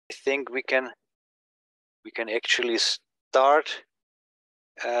think we can actually start.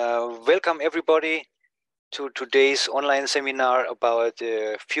 Welcome everybody to today's online seminar about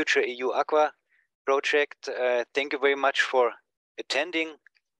the FutureEUAqua project. Thank you very much for attending.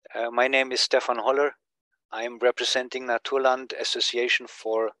 My name is Stefan Holler. I'm representing Naturland Association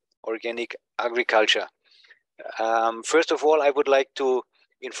for Organic Agriculture. First of all, I would like to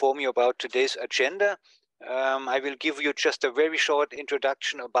inform you about today's agenda. I will give you just a very short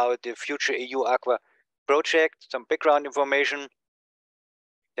introduction about the FutureEUAqua project, some background information.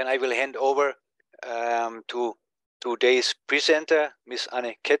 Then I will hand over to today's presenter, Ms.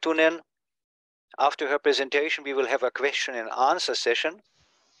 Anne Kettunen. After her presentation, we will have a question and answer session.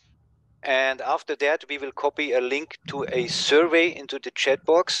 And after that, we will copy a link to a survey into the chat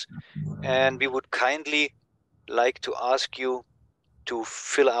box. And we would kindly like to ask you to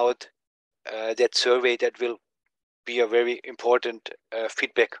fill out that survey. That will be a very important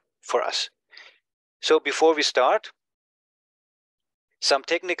feedback for us. So before we start, some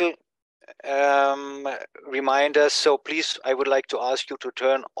technical reminders. So please, I would like to ask you to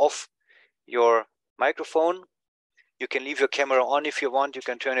turn off your microphone. You can leave your camera on if you want. You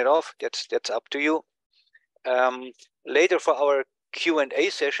can turn it off. That's up to you. Later for our Q&A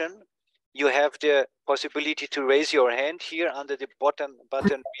session, you have the possibility to raise your hand here under the button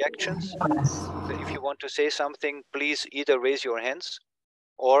reactions. So if you want to say something, please either raise your hands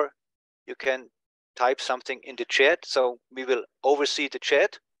or you can type something in the chat. So we will oversee the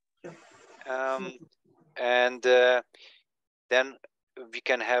chat. And then we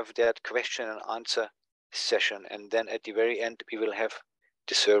can have that question and answer session. And then at the very end, we will have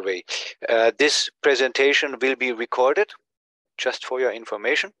the survey. This presentation will be recorded, just for your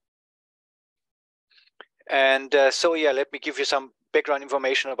information. And so, yeah, let me give you some background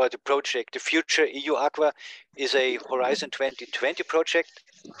information about the project. The FutureEUAqua is a Horizon 2020 project.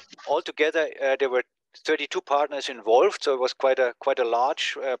 Altogether, there were 32 partners involved, so it was quite a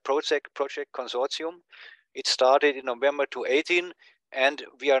large project consortium. It started in November 2018, and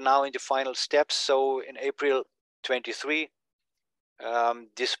we are now in the final steps. So in April 23,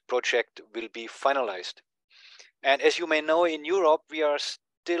 this project will be finalized. And as you may know, in Europe, we are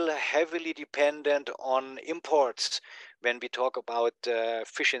still heavily dependent on imports when we talk about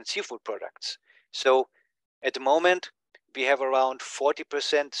fish and seafood products. So at the moment, we have around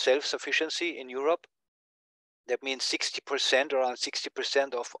 40% self-sufficiency in Europe. That means 60%, around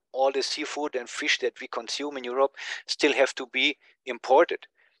 60% of all the seafood and fish that we consume in Europe still have to be imported.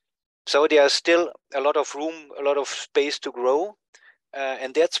 So there's still a lot of room, a lot of space to grow.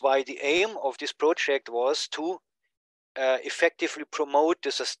 And that's why the aim of this project was to effectively promote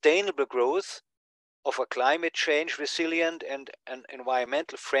the sustainable growth of a climate change resilient and an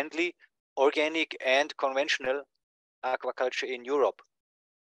environmental friendly organic and conventional aquaculture in Europe.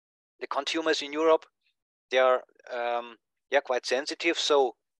 The consumers in Europe, they are quite sensitive,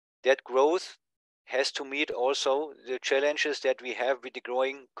 so that growth has to meet also the challenges that we have with the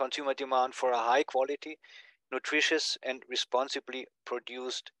growing consumer demand for a high quality, nutritious and responsibly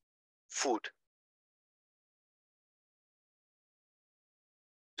produced food.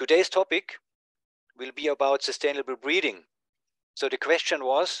 Today's topic will be about sustainable breeding. So the question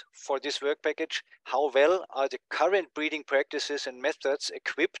was, for this work package, how well are the current breeding practices and methods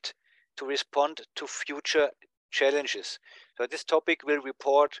equipped to respond to future challenges? So this topic will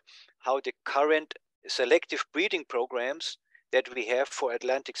report how the current selective breeding programs that we have for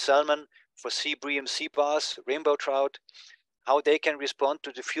Atlantic salmon, for sea bream, sea bass, rainbow trout, how they can respond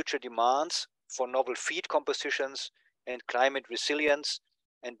to the future demands for novel feed compositions and climate resilience,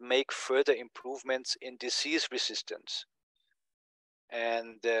 and make further improvements in disease resistance.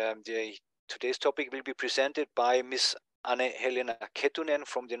 And today's topic will be presented by Ms. Anne-Helena Kettunen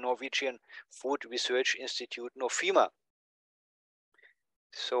from the Norwegian Food Research Institute, NOFIMA.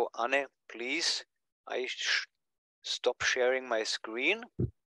 So Anne, please, I stop sharing my screen.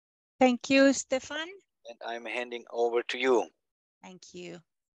 Thank you, Stefan. And I'm handing over to you. Thank you.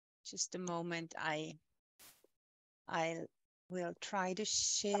 Just a moment, I will try to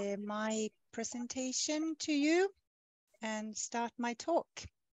share my presentation to you and start my talk.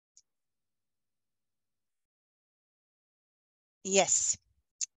 Yes.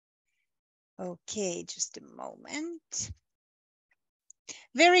 Okay, just a moment.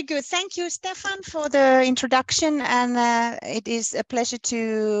 Very good. Thank you, Stefan, for the introduction. And it is a pleasure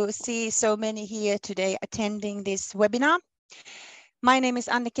to see so many here today attending this webinar. My name is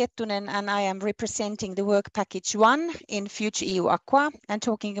Anne Kettunen, and I am representing the work package 1 in FutureEUAqua and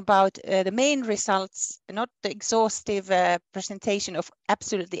talking about the main results, not the exhaustive presentation of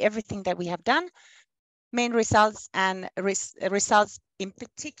absolutely everything that we have done, main results and results in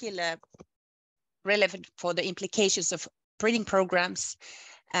particular relevant for the implications of breeding programs.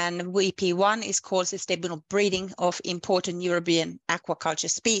 And VP1 is called sustainable breeding of important European aquaculture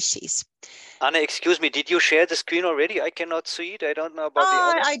species. Anna, excuse me, did you share the screen already? I cannot see it. I don't know about the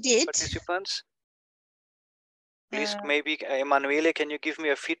other I did. participants. Please, maybe Emanuele, can you give me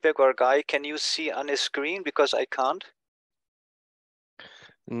a feedback, or Guy, can you see Anna's screen? Because I can't.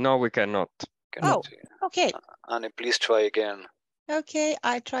 No, we cannot. Oh, okay. Anna, please try again. Okay,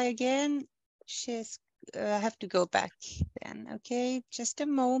 I try again. I have to go back then. Okay, just a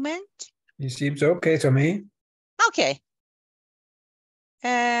moment. It seems okay to me. Okay.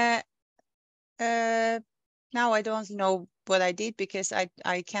 Now I don't know what I did because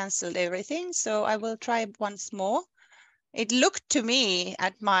I canceled everything. So I will try once more. It looked to me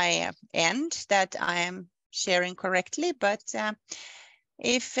at my end that I am sharing correctly, but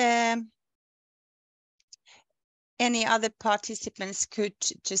if any other participants could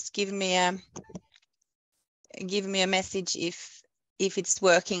just give me a message if it's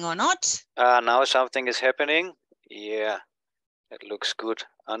working or not. Now something is happening. Yeah, it looks good.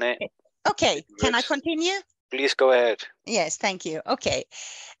 Anne. Okay, can I continue? Please go ahead. Yes, thank you. Okay.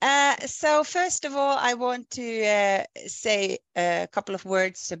 So first of all, I want to say a couple of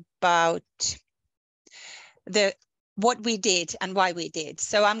words about what we did and why we did.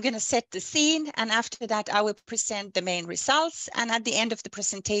 So I'm going to set the scene, and after that I will present the main results, and at the end of the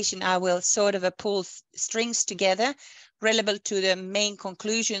presentation I will sort of pull strings together relevant to the main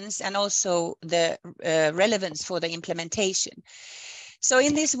conclusions and also the relevance for the implementation. So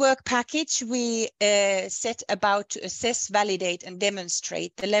in this work package, we set about to assess, validate, and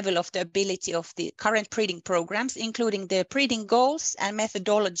demonstrate the level of the ability of the current breeding programs, including the breeding goals and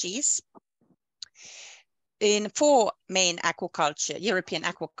methodologies in 4 main European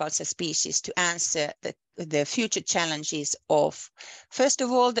aquaculture species to answer the future challenges of, first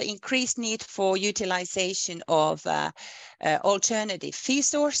of all, the increased need for utilization of alternative feed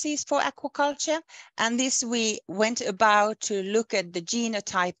sources for aquaculture. And this we went about to look at the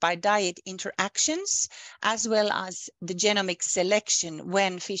genotype by diet interactions, as well as the genomic selection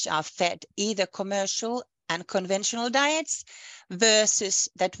when fish are fed either commercial and conventional diets versus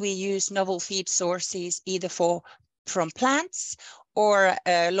that we use novel feed sources either from plants or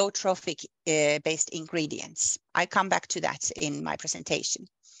low trophic based ingredients. I come back to that in my presentation.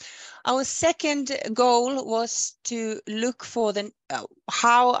 Our second goal was to look for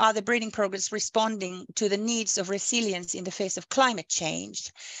how are the breeding programs responding to the needs of resilience in the face of climate change.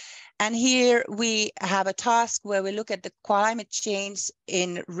 And here we have a task where we look at the climate change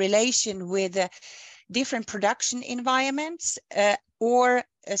in relation with different production environments or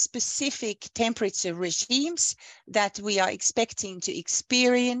specific temperature regimes that we are expecting to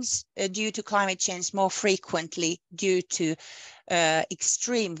experience due to climate change more frequently due to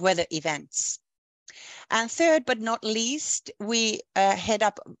extreme weather events. And third but not least, we head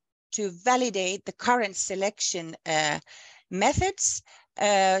up to validate the current selection methods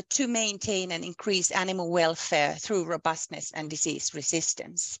to maintain and increase animal welfare through robustness and disease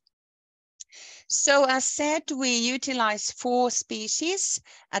resistance. So as said, we utilize 4 species,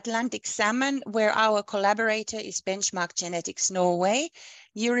 Atlantic salmon, where our collaborator is Benchmark Genetics Norway.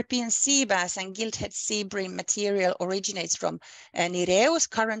 European sea bass and gilthead sea bream material originates from Nireus,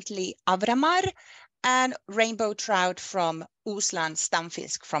 currently Avramar, and rainbow trout from Usland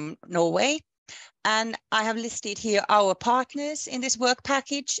stamfisk from Norway. And I have listed here our partners in this work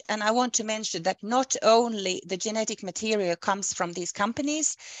package. And I want to mention that not only the genetic material comes from these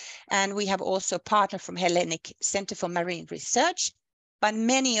companies, and we have also a partner from Hellenic Center for Marine Research, but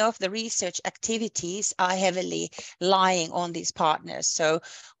many of the research activities are heavily lying on these partners. So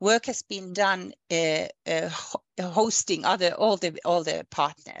work has been done hosting all the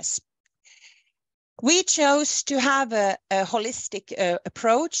partners. We chose to have a holistic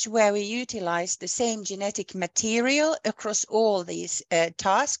approach where we utilize the same genetic material across all these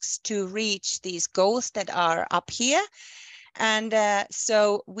tasks to reach these goals that are up here. And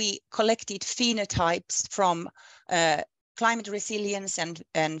so we collected phenotypes from climate resilience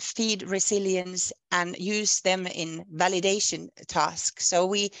and feed resilience and use them in validation tasks. So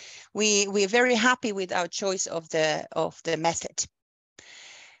we're very happy with our choice of the method.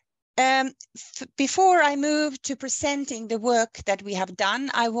 Before I move to presenting the work that we have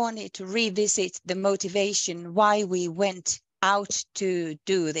done, I wanted to revisit the motivation why we went out to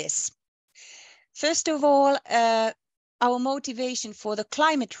do this. First of all, our motivation for the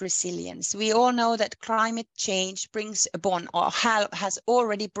climate resilience. We all know that climate change brings upon or has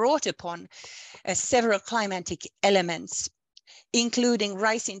already brought upon several climatic elements. including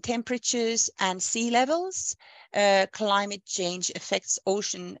rising temperatures and sea levels. Climate change affects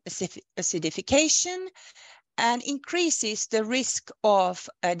ocean acidification and increases the risk of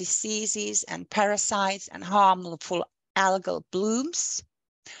diseases and parasites and harmful algal blooms.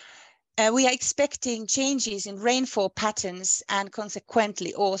 We are expecting changes in rainfall patterns and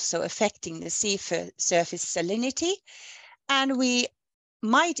consequently also affecting the sea surface salinity. And we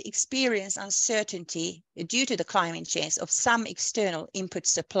might experience uncertainty due to the climate change of some external input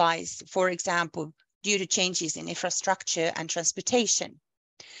supplies, for example, due to changes in infrastructure and transportation.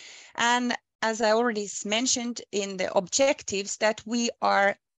 And as I already mentioned in the objectives, that we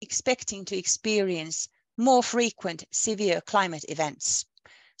are expecting to experience more frequent severe climate events,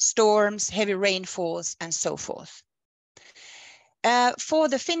 storms, heavy rainfalls, and so forth. For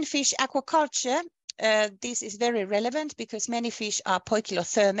the finfish aquaculture, this is very relevant because many fish are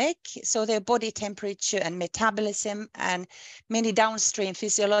poikilothermic, so their body temperature and metabolism and many downstream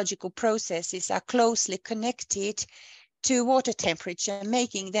physiological processes are closely connected to water temperature,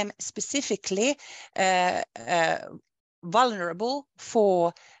 making them specifically vulnerable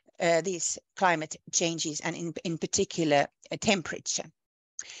for these climate changes and in particular temperature.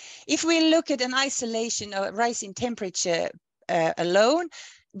 If we look at an isolation of rising temperature alone,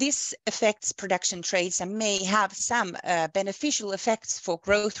 this affects production traits and may have some beneficial effects for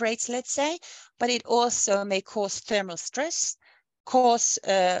growth rates, let's say, but it also may cause thermal stress, cause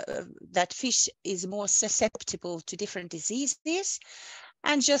that fish is more susceptible to different diseases,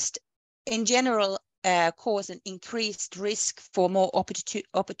 and just in general cause an increased risk for more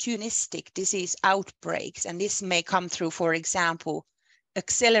opportunistic disease outbreaks. And this may come through, for example,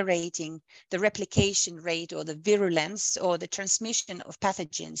 accelerating the replication rate or the virulence or the transmission of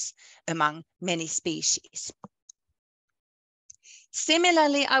pathogens among many species.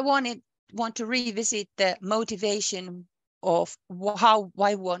 Similarly, I want to revisit the motivation of why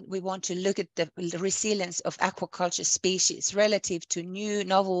we want to look at the resilience of aquaculture species relative to new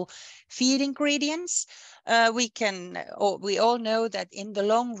novel feed ingredients. We all know that in the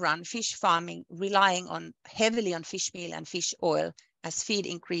long run, fish farming relying heavily on fish meal and fish oil as feed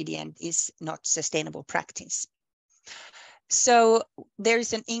ingredient is not sustainable practice. So there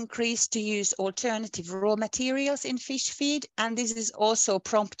is an increase to use alternative raw materials in fish feed, and this is also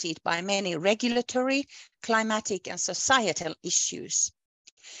prompted by many regulatory, climatic, and societal issues.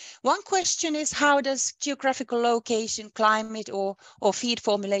 One question is, how does geographical location, climate, or feed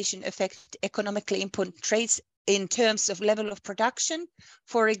formulation affect economically important traits in terms of level of production,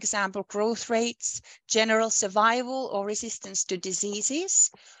 for example, growth rates, general survival, or resistance to diseases?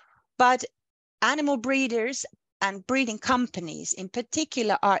 But animal breeders and breeding companies in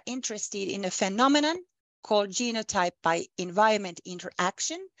particular are interested in a phenomenon called genotype by environment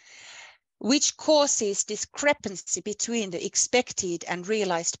interaction, which causes discrepancy between the expected and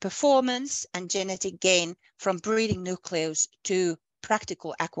realized performance and genetic gain from breeding nucleus to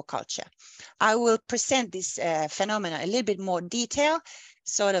practical aquaculture. I will present this phenomena a little bit more detail,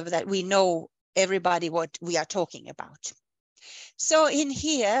 sort of that we know everybody what we are talking about. So in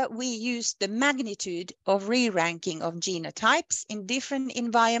here, we use the magnitude of re-ranking of genotypes in different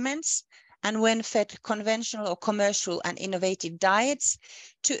environments and when fed conventional or commercial and innovative diets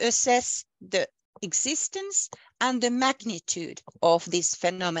to assess the existence and the magnitude of this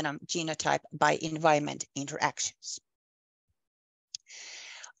phenomenon, genotype by environment interactions.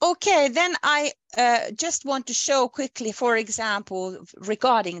 Okay, then I just want to show quickly, for example,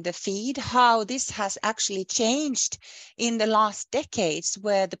 regarding the feed, how this has actually changed in the last decades,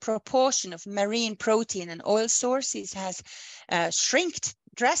 where the proportion of marine protein and oil sources has shrinked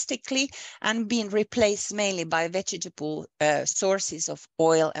drastically and been replaced mainly by vegetable sources of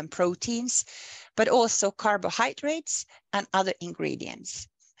oil and proteins, but also carbohydrates and other ingredients.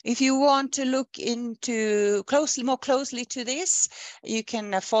 If you want to look into more closely to this, you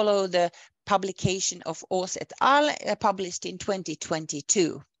can follow the publication of Oz et al. Published in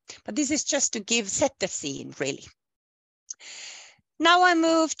 2022. But this is just to set the scene, really. Now I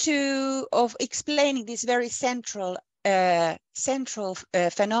move to explaining this very central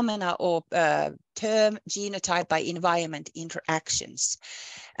phenomena or term, genotype by environment interactions.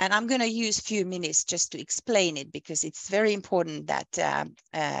 And I'm going to use a few minutes just to explain it because it's very important that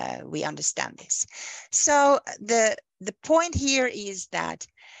we understand this. So the point here is that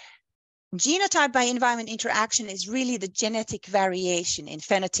genotype by environment interaction is really the genetic variation in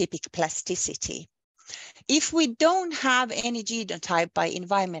phenotypic plasticity. If we don't have any genotype by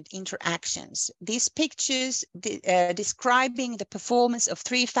environment interactions, these pictures describing the performance of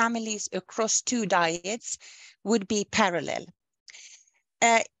 3 families across 2 diets would be parallel.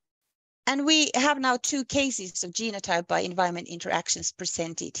 And we have now two cases of genotype by environment interactions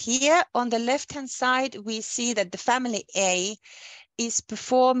presented here. On the left-hand side, we see that the family A is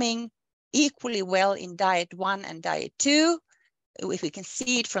performing equally well in diet 1 and diet 2. If we can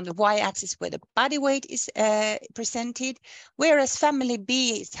see it from the y-axis where the body weight is presented, whereas family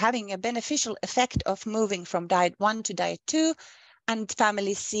B is having a beneficial effect of moving from diet 1 to diet 2, and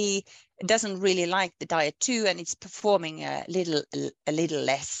family C doesn't really like the diet 2 and it's performing a little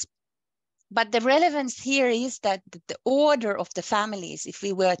less. But the relevance here is that the order of the families, if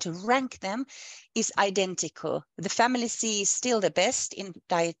we were to rank them, is identical. The family C is still the best in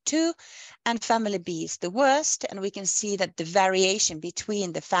diet 2 and family B is the worst. And we can see that the variation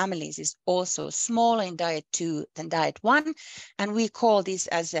between the families is also smaller in diet 2 than diet 1. And we call this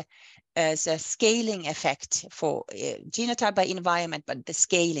as a scaling effect for genotype by environment, but the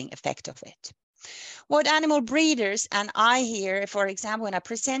scaling effect of it. What animal breeders and I here, for example, when I'm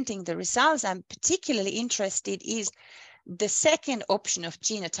presenting the results, I'm particularly interested is the second option of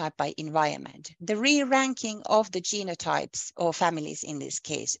genotype by environment, the re-ranking of the genotypes or families in this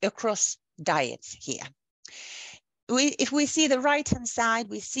case across diets here. If we see the right-hand side,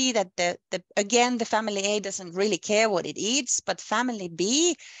 we see that again, the family A doesn't really care what it eats, but family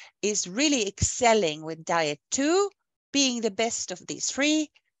B is really excelling with diet 2, being the best of these three.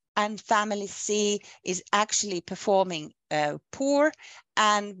 And family C is actually performing poor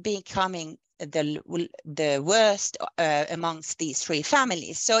and becoming the worst amongst these three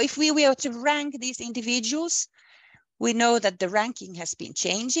families. So if we were to rank these individuals, we know that the ranking has been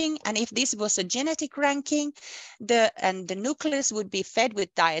changing. And if this was a genetic ranking, the nucleus would be fed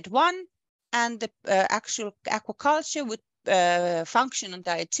with diet 1 and the actual aquaculture would function on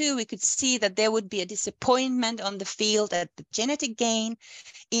diet 2, we could see that there would be a disappointment on the field that the genetic gain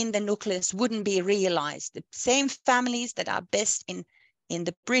in the nucleus wouldn't be realized. The same families that are best in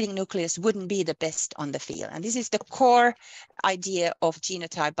the breeding nucleus wouldn't be the best on the field. And this is the core idea of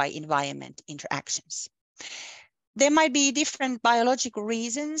genotype by environment interactions. There might be different biological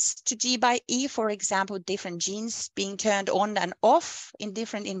reasons to G by E, for example, different genes being turned on and off in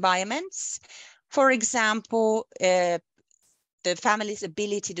different environments. For example, the family's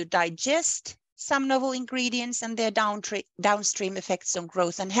ability to digest some novel ingredients and their downstream effects on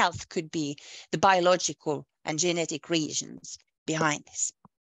growth and health could be the biological and genetic reasons behind this.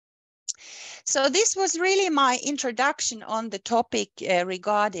 So this was really my introduction on the topic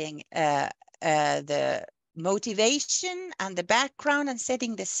regarding the motivation and the background and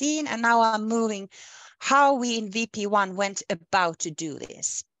setting the scene. And now I'm moving how we in VP1 went about to do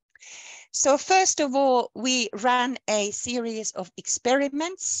this. So first of all, we ran a series of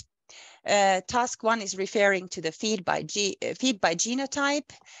experiments. Task 1 is referring to the feed by genotype,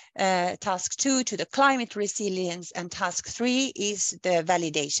 task 2 to the climate resilience, and task 3 is the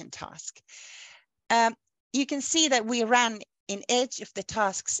validation task. You can see that we ran in each of the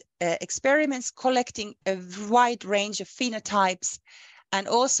tasks experiments collecting a wide range of phenotypes, and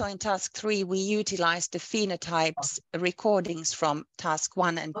also in task 3 we utilized the phenotypes recordings from task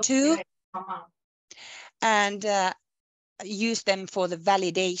 1 and 2 and use them for the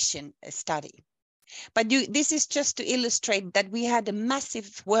validation study. But this is just to illustrate that we had a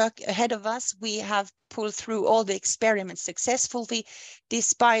massive work ahead of us. We have pulled through all the experiments successfully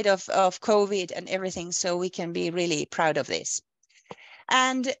despite of COVID and everything, so we can be really proud of this.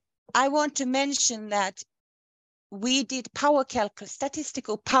 And I want to mention that we did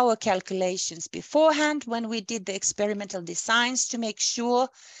statistical power calculations beforehand when we did the experimental designs to make sure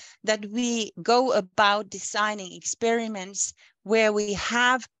that we go about designing experiments where we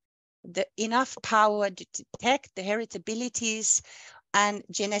have enough power to detect the heritabilities and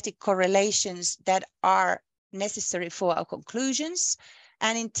genetic correlations that are necessary for our conclusions.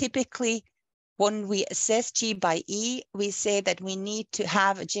 And typically, when we assess G by E, we say that we need to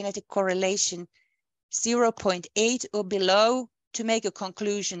have a genetic correlation 0.8 or below to make a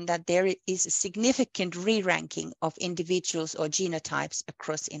conclusion that there is a significant re-ranking of individuals or genotypes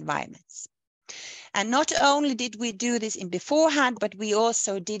across environments. And not only did we do this in beforehand, but we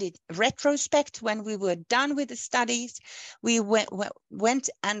also did it retrospect when we were done with the studies. We went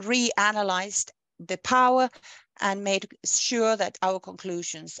and reanalyzed the power and made sure that our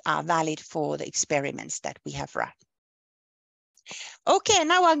conclusions are valid for the experiments that we have run. Okay,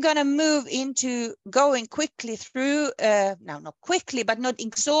 now I'm going to move into going quickly through, not quickly, but not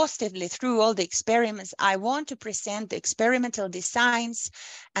exhaustively through all the experiments. I want to present the experimental designs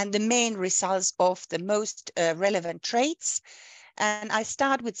and the main results of the most relevant traits. And I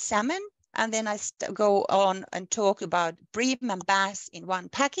start with salmon, and then I go on and talk about bream and bass in one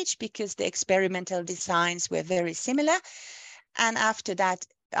package because the experimental designs were very similar. And after that,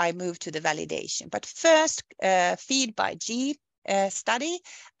 I move to the validation. But first, feed by G study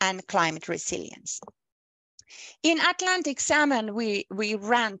and climate resilience. In Atlantic salmon, we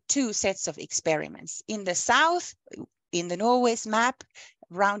ran 2 sets of experiments. In the south, in the Norway's map,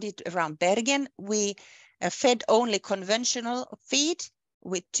 rounded around Bergen, we fed only conventional feed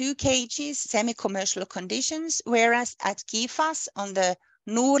with 2 kgs, semi-commercial conditions, whereas at Gifas on the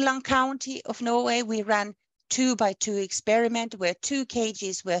Nordland county of Norway, we ran 2-by-2 experiment where 2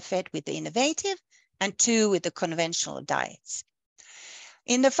 kgs were fed with the innovative and 2 with the conventional diets.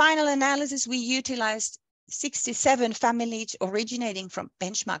 In the final analysis, we utilized 67 families originating from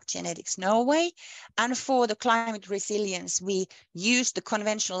Benchmark Genetics Norway. And for the climate resilience, we used the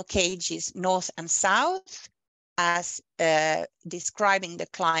conventional cages north and south as describing the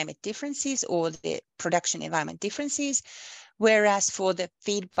climate differences or the production environment differences. Whereas for the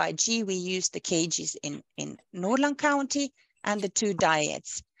feed by G, we used the cages in Nordland County and the 2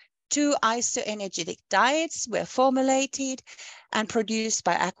 diets. 2 isoenergetic diets were formulated and produced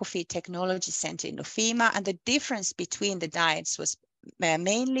by Aquafeed Technology Center in NOFIMA. And the difference between the diets was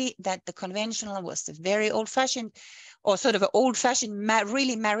mainly that the conventional was a very old-fashioned or sort of an old-fashioned,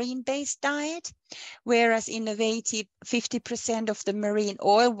 really marine-based diet, whereas innovative, 50% of the marine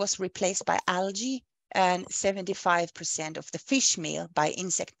oil was replaced by algae and 75% of the fish meal by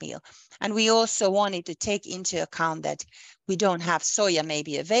insect meal. And we also wanted to take into account that we don't have soya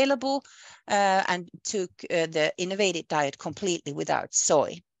maybe available and took the innovative diet completely without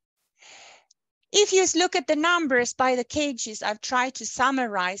soy. If you look at the numbers by the cages, I've tried to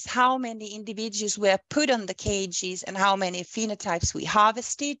summarize how many individuals were put on the cages and how many phenotypes we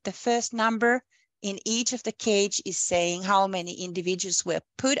harvested. The first number in each of the cage is saying how many individuals were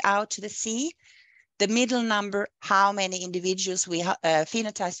put out to the sea. The middle number, how many individuals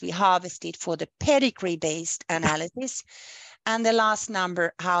phenotypes we harvested for the pedigree-based analysis. And the last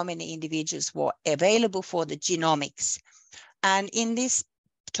number, how many individuals were available for the genomics. And in this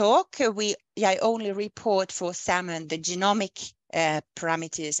talk, I only report for salmon the genomic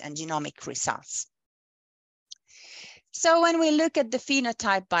parameters and genomic results. So when we look at the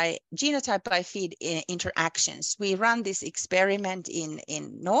genotype by feed interactions, we run this experiment in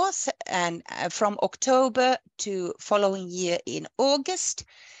North and from October to following year in August.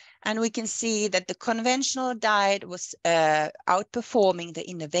 And we can see that the conventional diet was outperforming the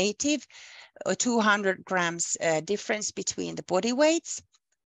innovative, 200 grams difference between the body weights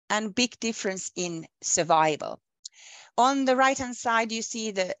and big difference in survival. On the right-hand side, you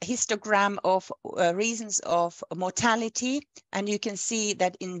see the histogram of reasons of mortality, and you can see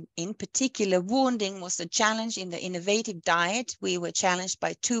that in particular, wounding was a challenge in the innovative diet. We were challenged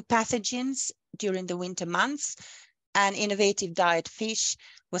by 2 pathogens during the winter months, and innovative diet fish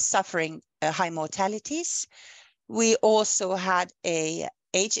was suffering high mortalities. We also had a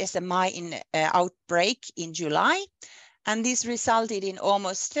HSMI outbreak in July, and this resulted in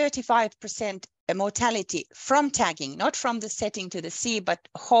almost 35% mortality from tagging, not from the setting to the sea, but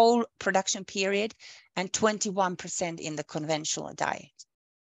whole production period, and 21% in the conventional diet.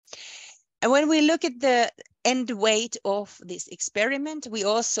 And when we look at the end weight of this experiment, we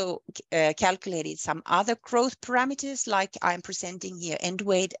also calculated some other growth parameters, like I'm presenting here, end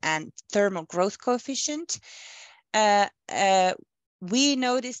weight and thermal growth coefficient. We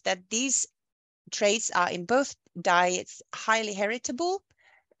noticed that these traits are in both diets highly heritable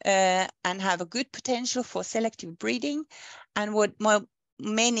and have a good potential for selective breeding. And what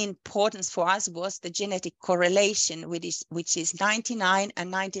main importance for us was the genetic correlation, which is 99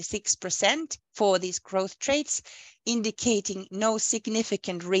 and 96% for these growth traits, indicating no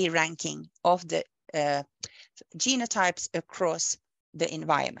significant re-ranking of the genotypes across the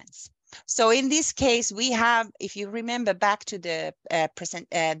environments. So in this case, we have, if you remember back to the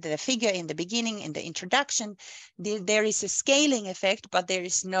figure in the beginning, in the introduction, there is a scaling effect, but there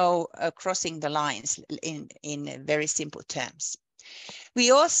is no crossing the lines in very simple terms.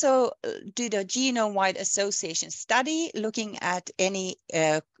 We also did a genome-wide association study looking at any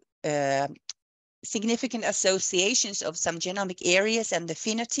significant associations of some genomic areas and the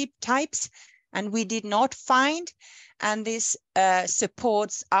phenotype types, and we did not find. And this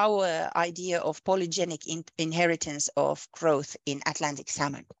supports our idea of polygenic inheritance of growth in Atlantic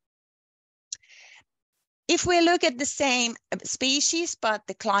salmon. If we look at the same species, but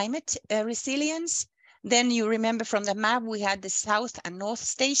the climate resilience, then you remember from the map, we had the south and north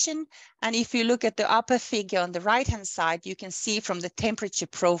station. And if you look at the upper figure on the right-hand side, you can see from the temperature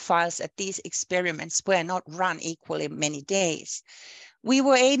profiles that these experiments were not run equally many days. We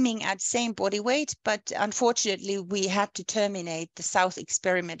were aiming at same body weight, but unfortunately we had to terminate the south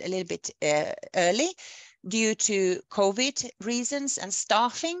experiment a little bit early due to COVID reasons and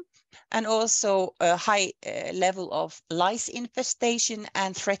staffing, and also a high level of lice infestation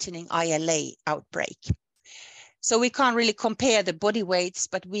and threatening ILA outbreak. So we can't really compare the body weights,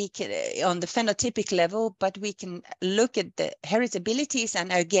 but we can on the phenotypic level, but we can look at the heritabilities.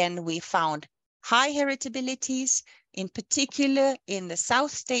 And again, we found high heritabilities, in particular in the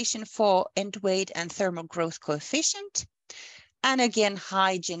South Station for end weight and thermal growth coefficient. And again,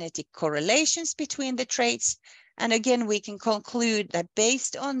 high genetic correlations between the traits. And again, we can conclude that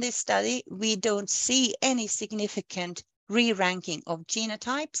based on this study, we don't see any significant re-ranking of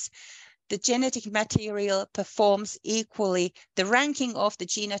genotypes. The genetic material performs equally. The ranking of the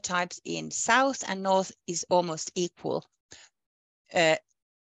genotypes in South and North is almost equal.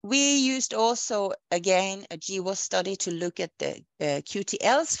 We used also, again, a GWAS study to look at the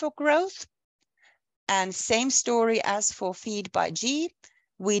QTLs for growth. And same story as for feed by G.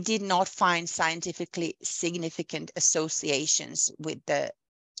 We did not find scientifically significant associations with the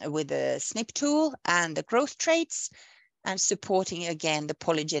SNP tool and the growth traits, and supporting again the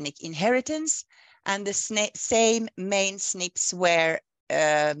polygenic inheritance. And the same main SNPs were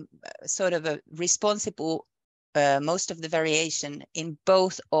sort of a responsible most of the variation in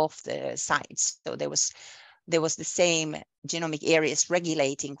both of the sites. So there was the same genomic areas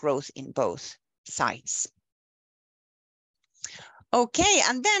regulating growth in both sites. Okay,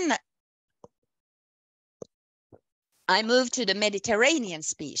 and then I move to the Mediterranean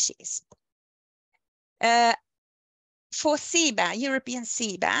species. For sea bass, European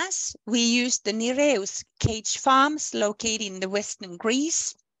sea bass, we used the Nireus cage farms located in the western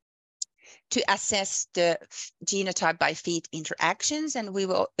Greece to assess the genotype by feed interactions. And we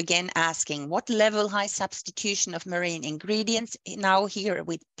were again asking what level high substitution of marine ingredients, now here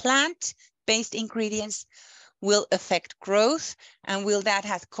with plant-based ingredients, will affect growth, and will that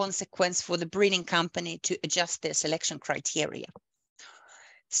have consequence for the breeding company to adjust their selection criteria.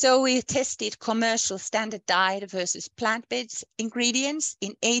 So we tested commercial standard diet versus plant-based ingredients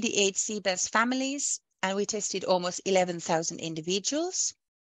in 88 sea bass families, and we tested almost 11,000 individuals.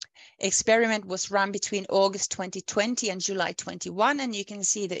 Experiment was run between August 2020 and July 21, and you can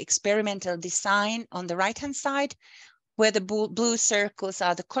see the experimental design on the right-hand side, where the blue circles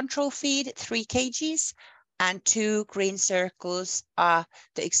are the control feed, 3 kgs, and 2 green circles are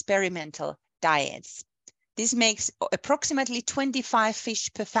the experimental diets. This makes approximately 25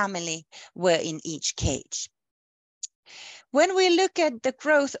 fish per family were in each cage. When we look at the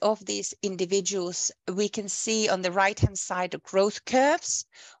growth of these individuals, we can see on the right-hand side the growth curves.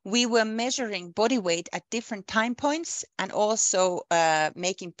 We were measuring body weight at different time points and also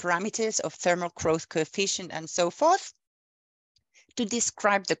making parameters of thermal growth coefficient and so forth to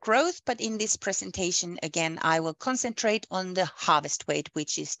describe the growth. But in this presentation, again, I will concentrate on the harvest weight,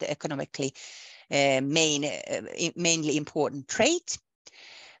 which is the economically mainly important trait.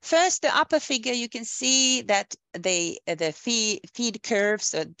 First, the upper figure, you can see that the feed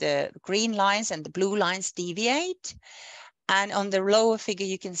curves, the green lines and the blue lines deviate. And on the lower figure,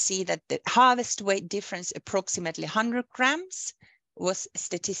 you can see that the harvest weight difference, approximately 100 grams, was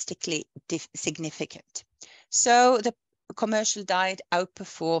statistically significant. So the commercial diet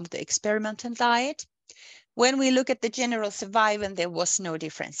outperformed the experimental diet. When we look at the general survival, there was no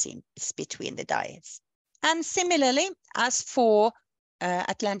difference between the diets. And similarly, as for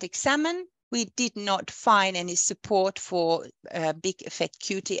Atlantic salmon, we did not find any support for big effect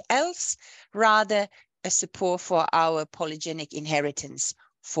QTLs, rather a support for our polygenic inheritance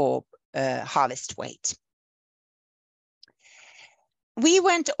for harvest weight. We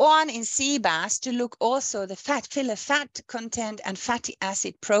went on in sea bass to look also the fillet fat content and fatty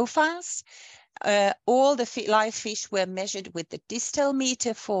acid profiles. All the live fish were measured with the distal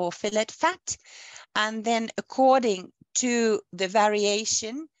meter for fillet fat. And then according to the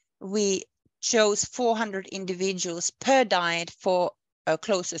variation, we chose 400 individuals per diet for a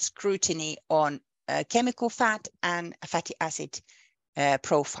closer scrutiny on chemical fat and fatty acid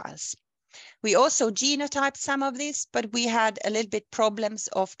profiles. We also genotyped some of this, but we had a little bit problems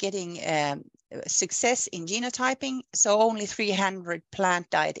of getting success in genotyping. So only 300 plant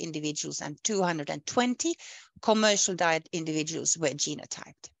diet individuals and 220 commercial diet individuals were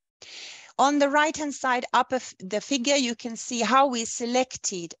genotyped. On the right-hand side, up of the figure, you can see how we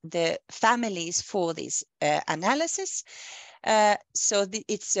selected the families for this analysis. So the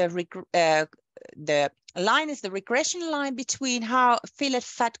line is the regression line between how fillet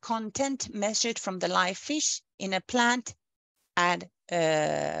fat content measured from the live fish in a plant and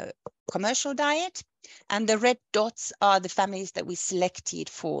commercial diet. And the red dots are the families that we selected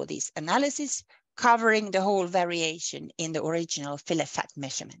for this analysis, covering the whole variation in the original fillet fat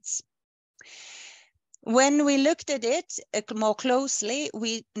measurements. When we looked at it more closely,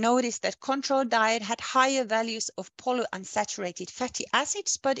 we noticed that control diet had higher values of polyunsaturated fatty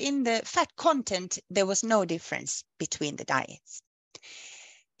acids, but in the fat content, there was no difference between the diets.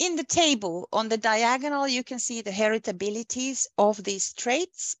 In the table on the diagonal, you can see the heritabilities of these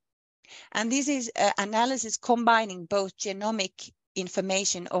traits. And this is analysis combining both genomic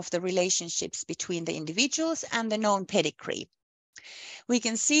information of the relationships between the individuals and the known pedigree. We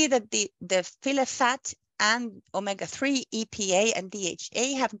can see that the fillet fat and omega-3, EPA, and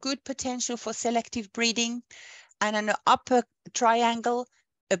DHA have good potential for selective breeding. And on the upper triangle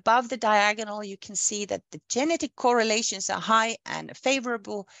above the diagonal, you can see that the genetic correlations are high and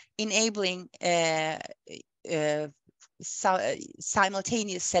favorable, enabling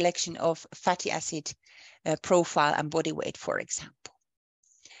simultaneous selection of fatty acid profile and body weight, for example.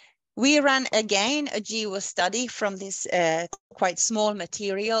 We ran again a geo study from this quite small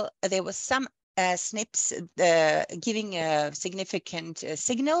material. There was some SNPs giving a significant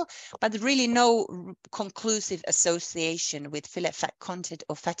signal, but really no conclusive association with fillet fat content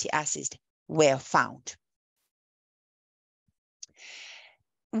or fatty acids were found.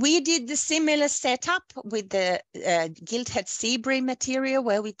 We did the similar setup with the gilt-head sea bream material,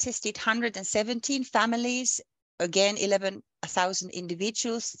 where we tested 117 families, again 11,000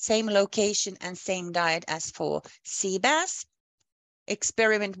 individuals, same location and same diet as for sea bass.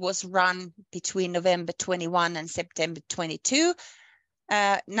 Experiment was run between November 21 and September 22.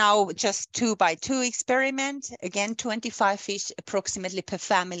 Now just 2x2 experiment, again 25 fish approximately per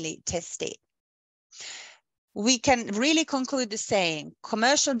family tested. We can really conclude the same.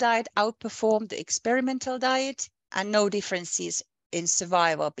 Commercial diet outperformed the experimental diet and no differences in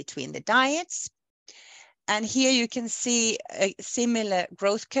survival between the diets. And here you can see similar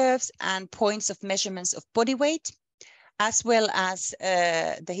growth curves and points of measurements of body weight, as well as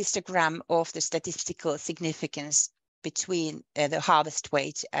the histogram of the statistical significance between the harvest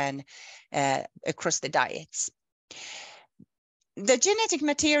weight and across the diets. The genetic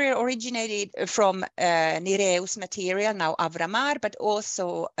material originated from Nireus material, now Avramar, but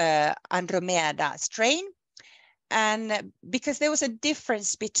also Andromeda strain. And because there was a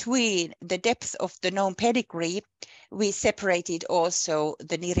difference between the depth of the known pedigree, we separated also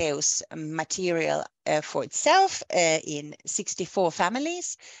the Nireus material for itself in 64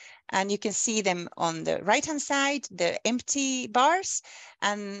 families. And you can see them on the right-hand side, the empty bars.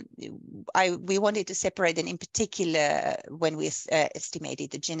 And we wanted to separate them in particular when we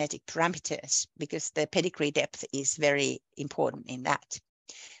estimated the genetic parameters, because the pedigree depth is very important in that.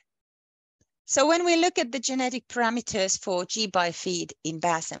 So when we look at the genetic parameters for G-by feed in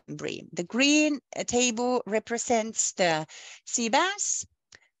bass and bream, the green table represents the sea bass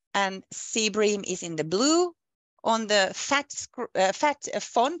and sea bream is in the blue. On the fat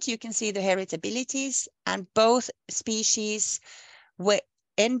font, you can see the heritabilities, and both species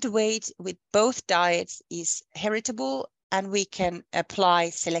end weight with both diets is heritable, and we can apply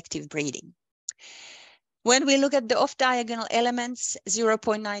selective breeding. When we look at the off-diagonal elements,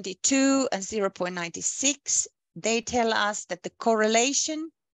 0.92 and 0.96, they tell us that the correlation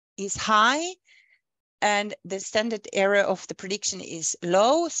is high and the standard error of the prediction is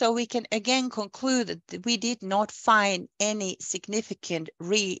low. So we can again conclude that we did not find any significant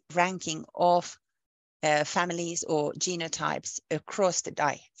re-ranking of families or genotypes across the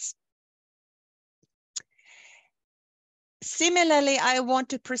diets. Similarly, I want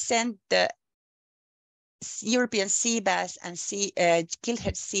to present the European sea bass and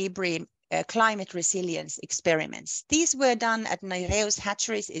gilt-head sea bream climate resilience experiments. These were done at Nireus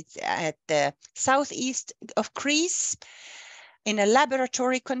hatcheries. It's at the southeast of Greece in a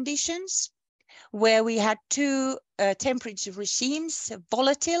laboratory conditions where we had two temperature regimes,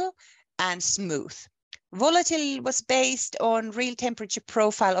 volatile and smooth. Volatile was based on real temperature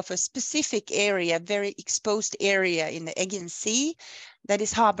profile of a specific area, very exposed area in the Aegean Sea that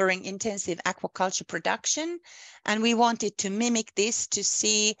is harboring intensive aquaculture production. And we wanted to mimic this to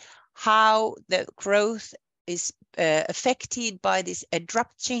see how the growth is affected by these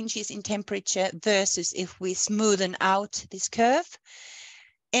abrupt changes in temperature versus if we smoothen out this curve,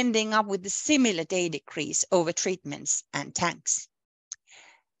 ending up with a similar day decrease over treatments and tanks.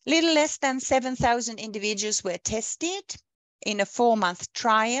 Little less than 7,000 individuals were tested in a 4-month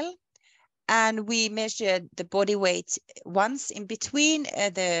trial, and we measured the body weight once in between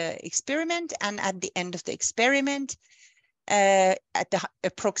the experiment and at the end of the experiment at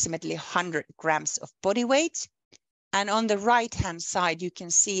approximately 100 grams of body weight. And on the right-hand side, you can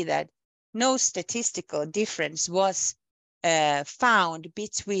see that no statistical difference was found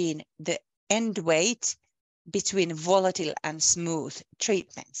between the end weight between volatile and smooth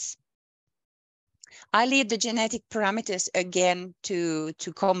treatments. I leave the genetic parameters again to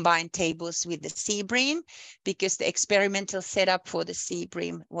combine tables with the sea bream, because the experimental setup for the sea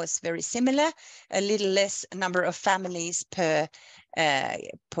bream was very similar, a little less number of families per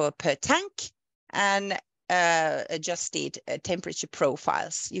tank, and adjusted temperature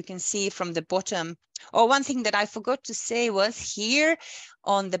profiles. You can see from the bottom. Oh, one thing that I forgot to say was here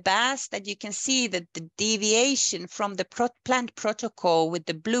on the bass that you can see that the deviation from the plant protocol with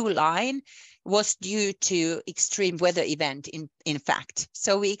the blue line was due to extreme weather event in fact.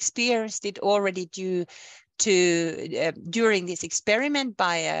 So we experienced it already due to during this experiment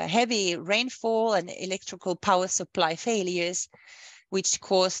by a heavy rainfall and electrical power supply failures, which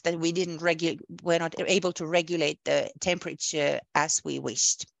caused that we were not able to regulate the temperature as we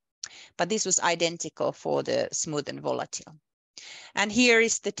wished. But this was identical for the smooth and volatile. And here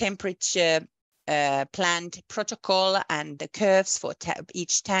is the temperature planned protocol and the curves for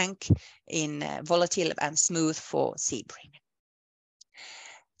each tank in volatile and smooth for sea bream.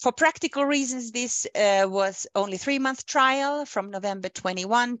 For practical reasons, this was only 3-month trial from November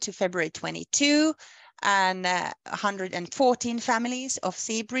 21 to February 22, and 114 families of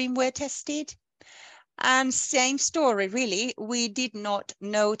sea bream were tested. And same story, really. We did not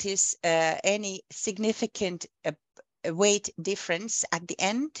notice any significant weight difference at the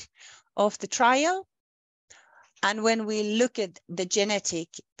end of the trial. And when we look at the genetic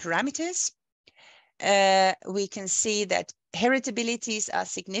parameters, we can see that heritabilities are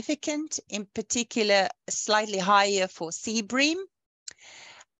significant, in particular slightly higher for sea bream,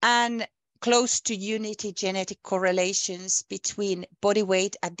 and close to unity genetic correlations between body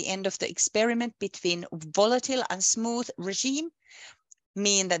weight at the end of the experiment between volatile and smooth regime,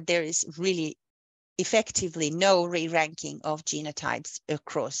 mean that there is really effectively no re-ranking of genotypes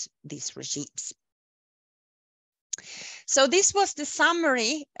across these regimes. So this was the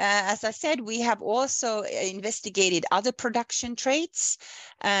summary. As I said, we have also investigated other production traits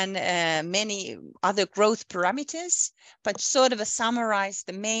and many other growth parameters, but sort of summarize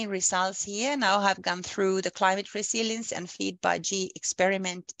the main results here. Now I've gone through the climate resilience and feed by G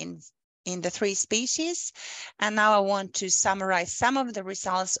experiment in the 3 species. And now I want to summarize some of the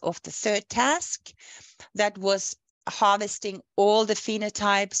results of the 3rd task, that was harvesting all the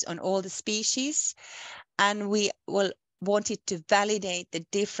phenotypes on all the species. And we wanted to validate the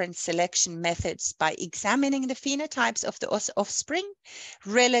different selection methods by examining the phenotypes of the offspring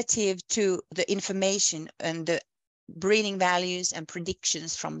relative to the information and the breeding values and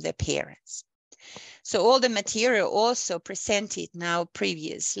predictions from their parents. So all the material also presented now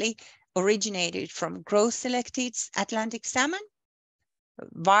previously originated from growth-selected Atlantic salmon,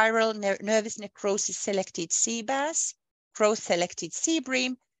 viral nervous necrosis selected sea bass, growth-selected sea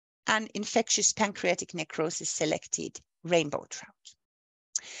bream, and infectious pancreatic necrosis selected rainbow trout.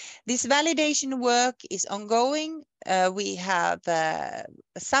 This validation work is ongoing. We have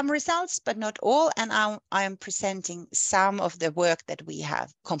some results, but not all, and I am presenting some of the work that we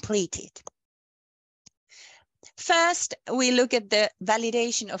have completed. First, we look at the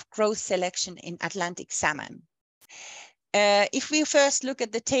validation of growth selection in Atlantic salmon. If we first look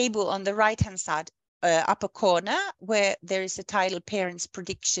at the table on the right-hand side, upper corner, where there is a title parents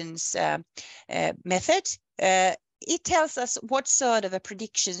predictions method, it tells us what sort of a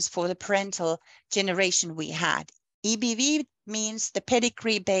predictions for the parental generation we had. EBV means the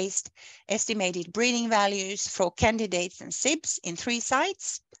pedigree-based estimated breeding values for candidates and sibs in 3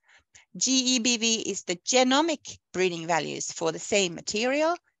 sites. GEBV is the genomic breeding values for the same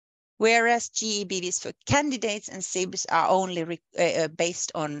material, whereas GEBVs for candidates and sibs are only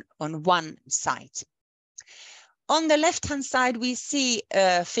based on 1 site. On the left-hand side, we see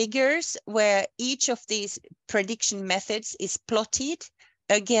figures where each of these prediction methods is plotted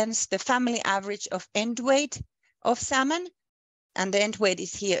against the family average of end weight of salmon. And the end weight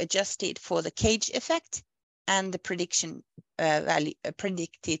is here adjusted for the cage effect and the prediction value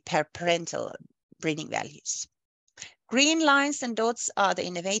predicted per parental breeding values. Green lines and dots are the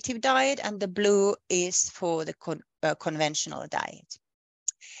innovative diet, and the blue is for the conventional diet.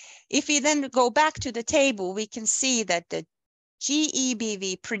 If we then go back to the table, we can see that the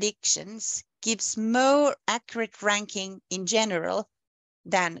GEBV predictions gives more accurate ranking in general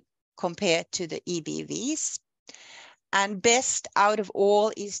than compared to the EBVs. And best out of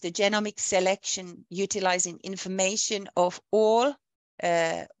all is the genomic selection utilizing information of all,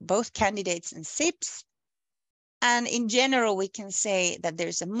 both candidates and sibs. And in general, we can say that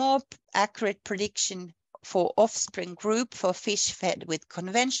there's a more accurate prediction for offspring group for fish fed with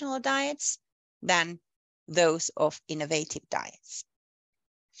conventional diets than those of innovative diets.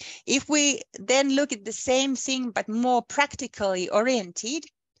 If we then look at the same thing, but more practically oriented,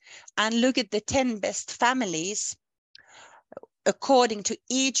 and look at the 10 best families according to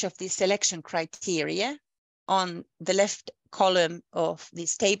each of the selection criteria on the left column of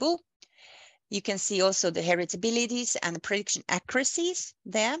this table. You can see also the heritabilities and the prediction accuracies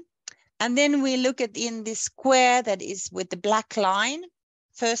there. And then we look at in this square that is with the black line,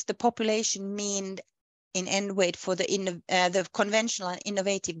 first the population mean in end weight for the conventional and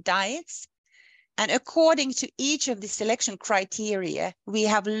innovative diets. And according to each of the selection criteria, we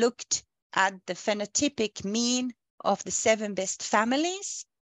have looked at the phenotypic mean of the 7 best families,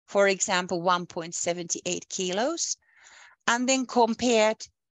 for example, 1.78 kilos, and then compared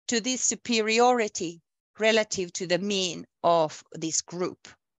to this superiority relative to the mean of this group,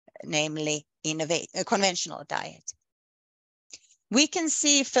 namely conventional diet. We can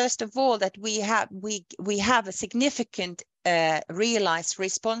see, first of all, that we have a significant realized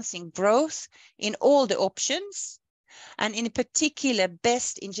responsing growth in all the options, and in particular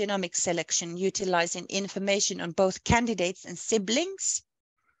best in genomic selection, utilizing information on both candidates and siblings,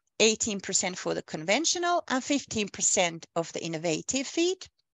 18% for the conventional and 15% of the innovative feed.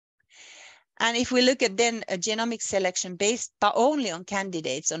 And if we look at then a genomic selection based but only on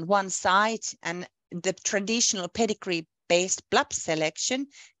candidates on one side and the traditional pedigree-based BLAP selection,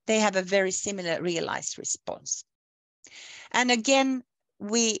 they have a very similar realized response. And again,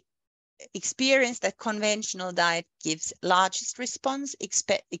 we experience that conventional diet gives largest response,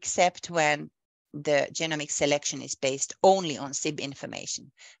 except when the genomic selection is based only on SIB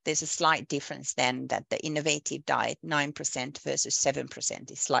information. There's a slight difference then that the innovative diet, 9% versus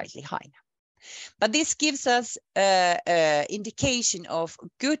 7%, is slightly higher. But this gives us an indication of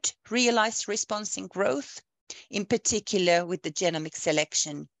good realized response in growth, in particular with the genomic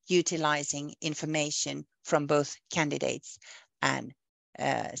selection utilizing information from both candidates and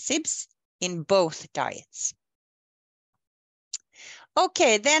SIBs in both diets.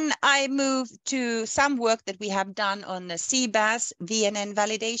 Okay, then I move to some work that we have done on the CBAS VNN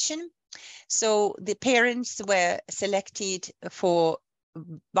validation. So the parents were selected for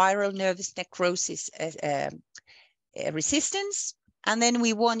viral nervous necrosis resistance. And then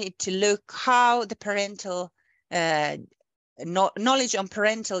we wanted to look how the parental knowledge on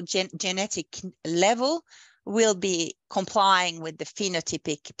parental genetic level will be complying with the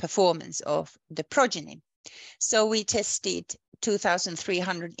phenotypic performance of the progeny. So we tested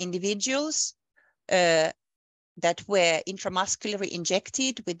 2,300 individuals that were intramuscularly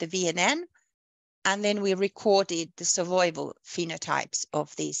injected with the VNN. And then we recorded the survival phenotypes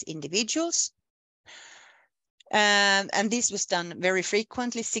of these individuals. And this was done very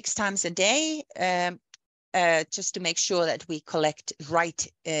frequently, 6 times a day, just to make sure that we collect right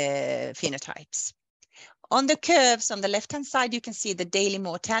phenotypes. On the curves on the left-hand side, you can see the daily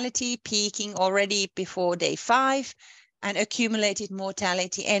mortality peaking already before day 5 and accumulated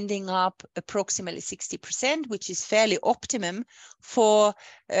mortality ending up approximately 60%, which is fairly optimum for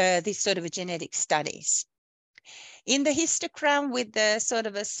these sort of genetic studies. In the histogram with the sort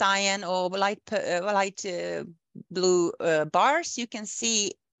of a cyan or light blue bars, you can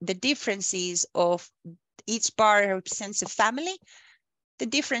see the differences of each bar represents a family. The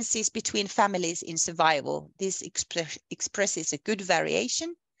differences between families in survival. This expresses a good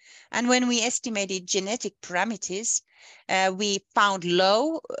variation. And when we estimated genetic parameters, we found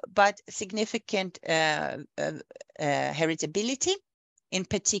low but significant heritability, in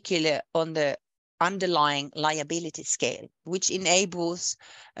particular on the underlying liability scale, which enables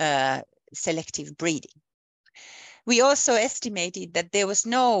selective breeding. We also estimated that there was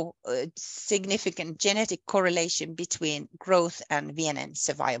no significant genetic correlation between growth and VNN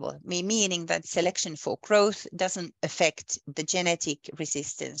survival, meaning that selection for growth doesn't affect the genetic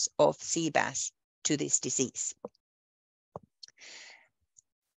resistance of CBAS to this disease.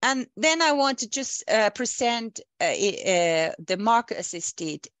 And then I want to just present the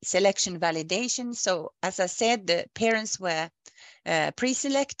marker-assisted selection validation. So as I said, the parents were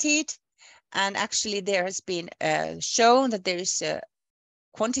pre-selected. And actually, there has been shown that there is a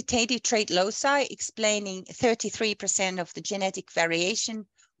quantitative trait loci explaining 33% of the genetic variation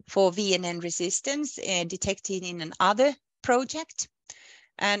for VNN resistance detected in another project.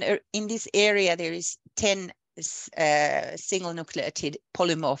 And in this area, there is 10 single nucleotide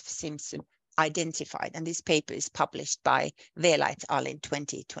polymorphisms identified. And this paper is published by Vela et al. In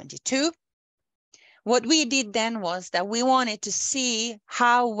 2022. What we did then was that we wanted to see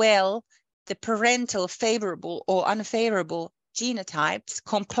how well the parental favorable or unfavorable genotypes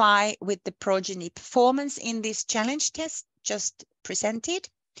comply with the progeny performance in this challenge test just presented.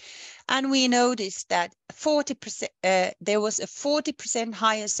 And we noticed that 40%, there was a 40%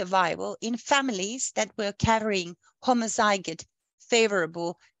 higher survival in families that were carrying homozygote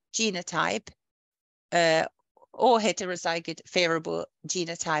favorable genotype or heterozygote favorable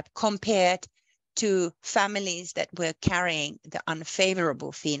genotype compared to families that were carrying the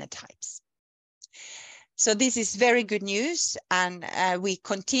unfavorable phenotypes. So this is very good news, and we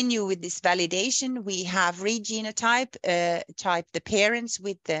continue with this validation. We have regenotype type the parents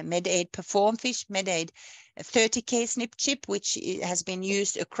with the Med-Aid Perform fish, Med-Aid 30K SNP chip, which has been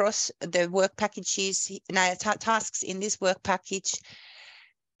used across the work packages, tasks in this work package.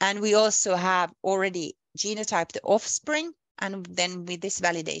 And we also have already genotyped the offspring, and then with this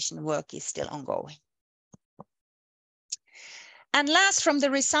validation work is still ongoing. And last from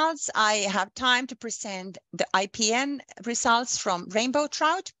the results, I have time to present the IPN results from rainbow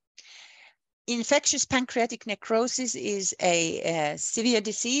trout. Infectious pancreatic necrosis is a severe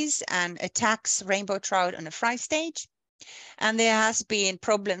disease and attacks rainbow trout on a fry stage. And there has been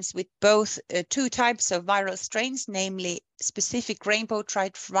problems with both two types of viral strains, namely specific rainbow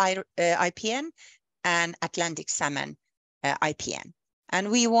trout IPN and Atlantic salmon IPN. And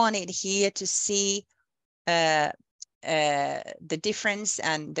we wanted here to see the difference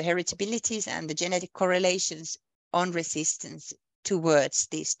and the heritabilities and the genetic correlations on resistance towards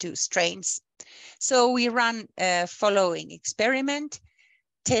these two strains. So we run a following experiment,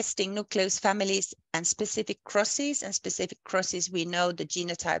 testing nucleus families and specific crosses. And specific crosses, we know the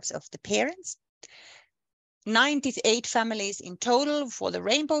genotypes of the parents. 98 families in total for the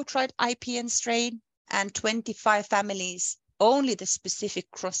rainbow trout IPN strain, and 25 families, only the specific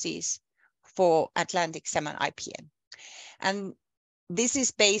crosses for Atlantic salmon IPN. And this is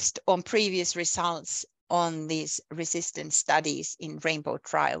based on previous results on these resistance studies in rainbow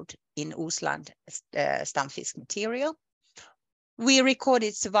trout in Usland stamfisk material. We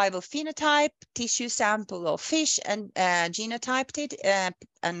recorded survival phenotype, tissue sample of fish, and genotyped it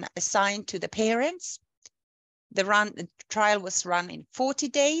and assigned to the parents. The trial was run in 40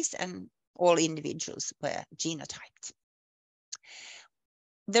 days and all individuals were genotyped.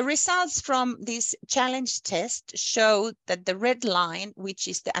 The results from this challenge test show that the red line, which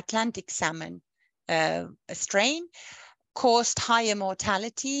is the Atlantic salmon strain, caused higher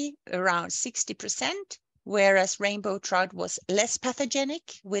mortality, around 60%, whereas rainbow trout was less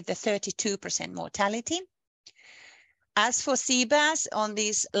pathogenic with a 32% mortality. As for sea bass, on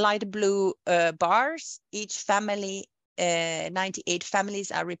these light blue bars, each family, 98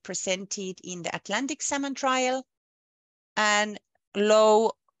 families are represented in the Atlantic salmon trial, and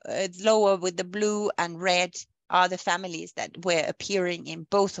lower with the blue and red are the families that were appearing in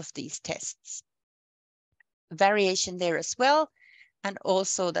both of these tests. Variation there as well, and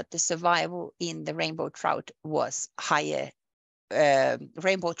also that the survival in the rainbow trout was higher.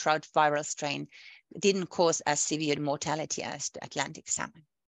 Rainbow trout viral strain didn't cause as severe mortality as the Atlantic salmon.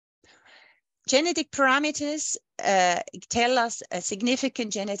 Genetic parameters tell us a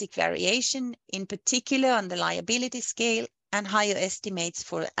significant genetic variation, in particular on the liability scale, and higher estimates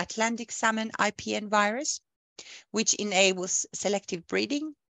for Atlantic salmon IPN virus, which enables selective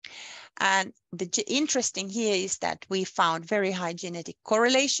breeding. And the interesting here is that we found very high genetic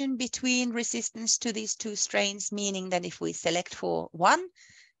correlation between resistance to these two strains, meaning that if we select for one,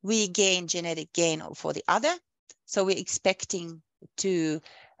 we gain genetic gain for the other. So we're expecting to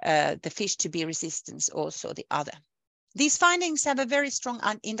the fish to be resistant also the other. These findings have a very strong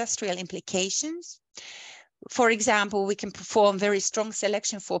industrial implications. For example, we can perform very strong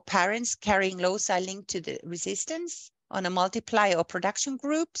selection for parents carrying loci linked to the resistance on a multiplier or production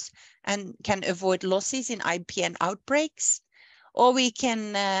groups, and can avoid losses in IPN outbreaks. Or we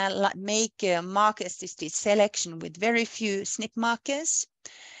can make marker-assisted selection with very few SNP markers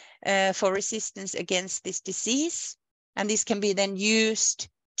for resistance against this disease. And this can be then used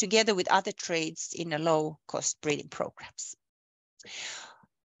together with other traits in a low-cost breeding programs.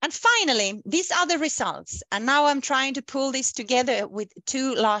 And finally, these are the results. And now I'm trying to pull this together with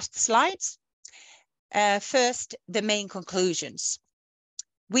two last slides. First, the main conclusions.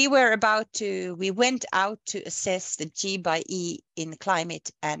 We went out to assess the G/E in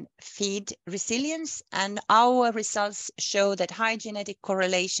climate and feed resilience, and our results show that high genetic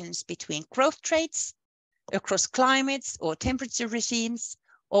correlations between growth traits across climates or temperature regimes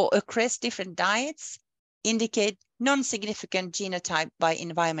or across different diets indicate non-significant genotype by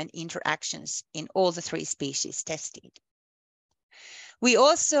environment interactions in all the three species tested. We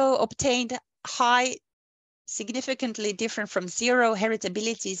also obtained high, significantly different from zero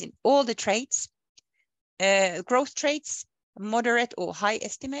heritabilities in all the traits, growth traits, moderate or high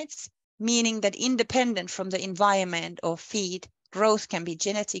estimates, meaning that independent from the environment or feed, growth can be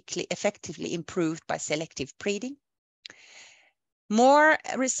genetically effectively improved by selective breeding. More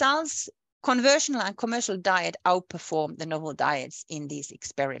results conventional and commercial diet outperformed the novel diets in these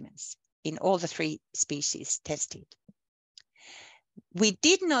experiments in all the 3 species tested. We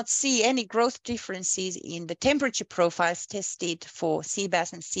did not see any growth differences in the temperature profiles tested for sea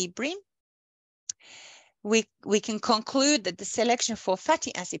bass and sea bream. We can conclude that the selection for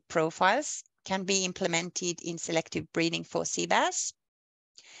fatty acid profiles can be implemented in selective breeding for sea bass,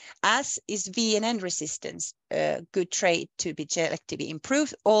 as is VNN resistance a good trait to be selectively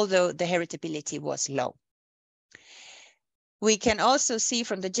improved, although the heritability was low. We can also see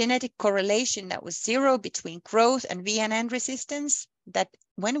from the genetic correlation that was 0 between growth and VNN resistance that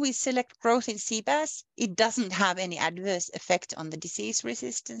when we select growth in sea bass, it doesn't have any adverse effect on the disease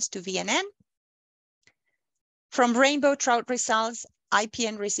resistance to VNN. From rainbow trout results,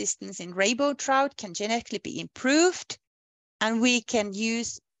 IPN resistance in rainbow trout can genetically be improved, and we can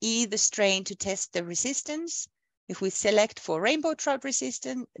use either strain to test the resistance. If we select for rainbow trout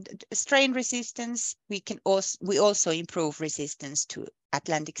strain resistance, we also improve resistance to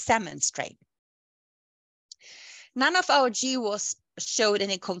Atlantic salmon strain. None of our GWAS showed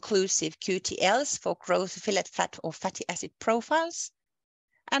any conclusive QTLs for growth, fillet fat, or fatty acid profiles.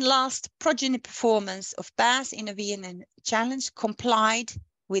 And last, progeny performance of bass in a VNN challenge complied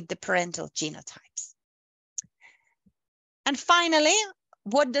with the parental genotypes. And finally,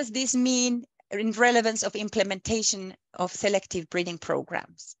 what does this mean in relevance of implementation of selective breeding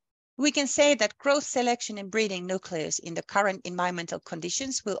programs? We can say that growth selection and breeding nucleus in the current environmental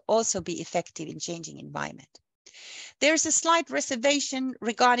conditions will also be effective in changing environment. There is a slight reservation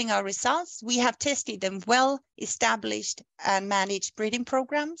regarding our results. We have tested them well-established and managed breeding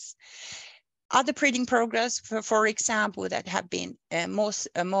programs. Other breeding programs, for example, that have been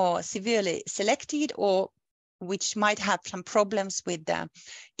more severely selected or which might have some problems with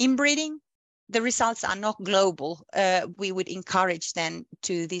inbreeding, the results are not global. We would encourage then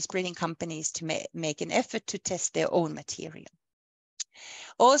to these breeding companies to make an effort to test their own material.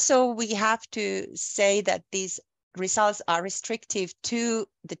 Also, we have to say that these results are restrictive to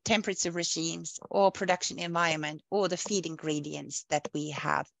the temperature regimes or production environment or the feed ingredients that we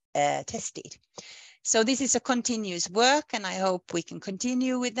have tested. So this is a continuous work, and I hope we can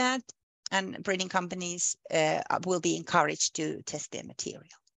continue with that, and breeding companies will be encouraged to test their material.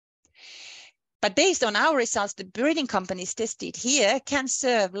 But based on our results, the breeding companies tested here can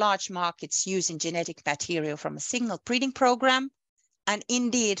serve large markets using genetic material from a single breeding program. And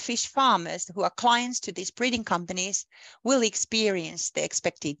indeed, fish farmers who are clients to these breeding companies will experience the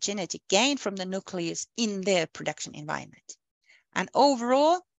expected genetic gain from the nucleus in their production environment. And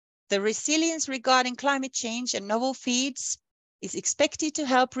overall, the resilience regarding climate change and novel feeds is expected to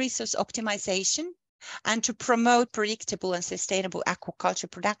help resource optimization and to promote predictable and sustainable aquaculture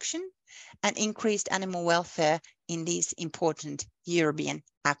production and increased animal welfare in these important European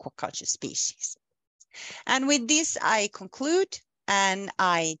aquaculture species. And with this, I conclude. And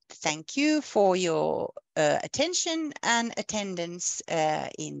I thank you for your attention and attendance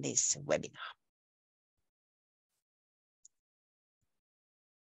in this webinar.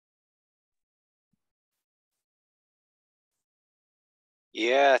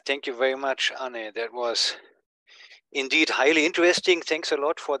 Yeah, thank you very much, Anne. That was indeed highly interesting. Thanks a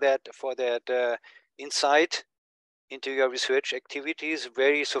lot for that insight into your research activities.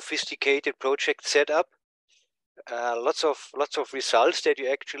 Very sophisticated project setup. Lots of results that you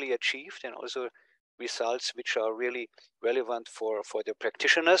actually achieved, and also results which are really relevant for the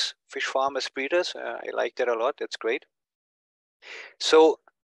practitioners, fish farmers, breeders. I like that a lot. That's great. So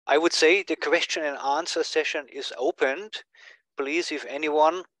I would say the question and answer session is opened. Please, if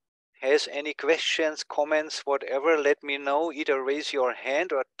anyone has any questions, comments, whatever, let me know. Either raise your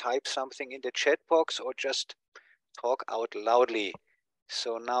hand or type something in the chat box or just talk out loudly.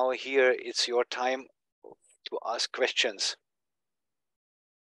 So now here it's your time to ask questions.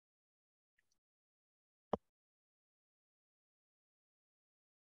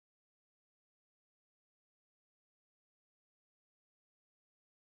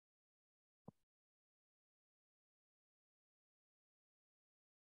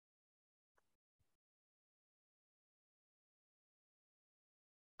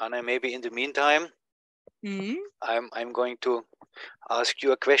 Anna, maybe in the meantime, I'm going to ask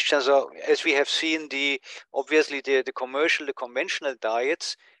you a question. So as we have seen, obviously the commercial, the conventional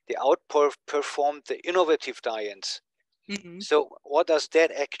diets, they outperformed the innovative diets. So what does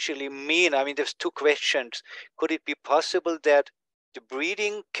that actually mean? I mean, there's two questions. Could it be possible that the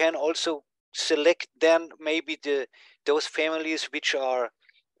breeding can also select then maybe those families which are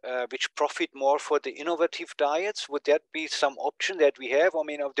which profit more for the innovative diets? Would that be some option that we have? I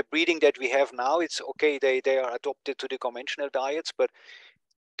mean, of the breeding that we have now, it's okay, they are adopted to the conventional diets, but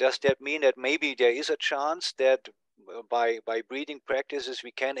does that mean that maybe there is a chance that by breeding practices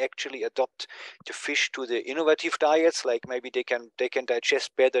we can actually adopt the fish to the innovative diets, like maybe they can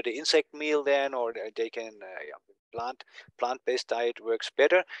digest better the insect meal then, or they can plant-based diet works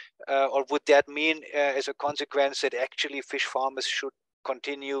better, or would that mean as a consequence that actually fish farmers should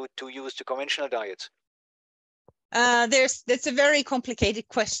continue to use the conventional diets? That's a very complicated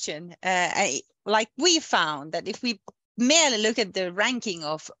question. Like we found that if we merely look at the ranking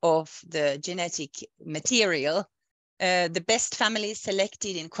of the genetic material, the best families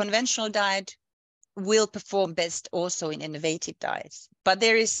selected in conventional diet will perform best also in innovative diets. But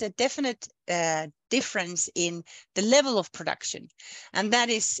there is a definite difference in the level of production. And that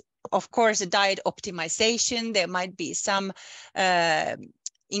is, of course, a diet optimization. There might be some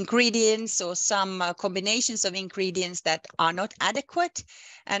ingredients or some combinations of ingredients that are not adequate.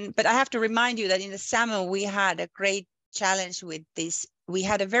 But I have to remind you that in the salmon, we had a great challenge with this. We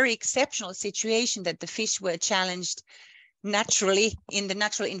had a very exceptional situation that the fish were challenged naturally in the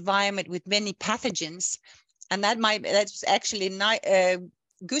natural environment with many pathogens. And that's actually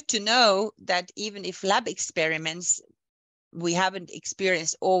good to know that even if lab experiments, we haven't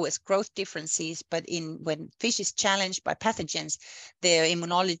experienced always growth differences, but when fish is challenged by pathogens, their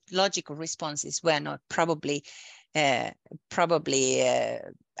immunological responses were not probably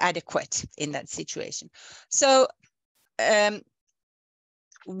adequate in that situation. So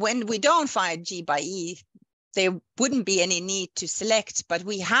when we don't find G/E, there wouldn't be any need to select, but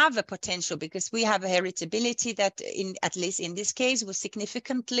we have a potential because we have a heritability that at least in this case was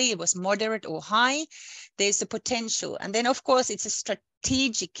significantly, it was moderate or high. There's a potential. And then of course it's a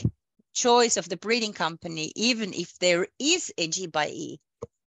strategic choice of the breeding company, even if there is a G/E,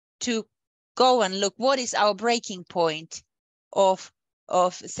 to go and look what is our breaking point of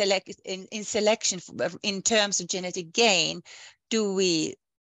selection in terms of genetic gain. Do we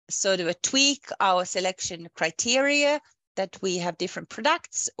sort of tweak our selection criteria that we have different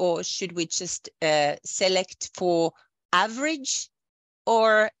products, or should we just select for average,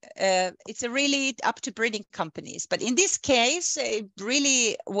 or it's really up to breeding companies. But in this case, it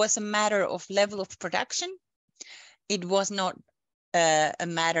really was a matter of level of production. It was not a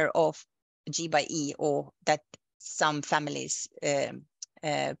matter of G/E or that some families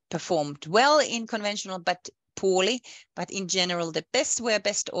performed well in conventional, but poorly, but in general, the best were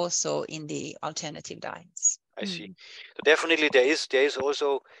best also in the alternative diets. I see. So definitely there is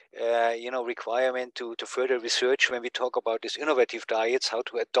also requirement to further research when we talk about these innovative diets, how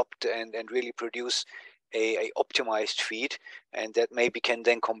to adopt and really produce a optimized feed, and that maybe can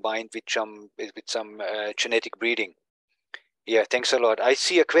then combine with some genetic breeding. Yeah, thanks a lot. I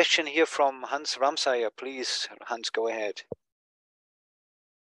see a question here from Hans Ramsayer. Please, Hans, go ahead.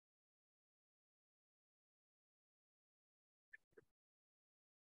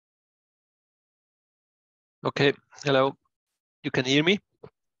 Okay, hello. You can hear me?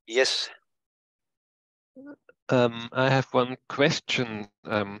 Yes. I have one question.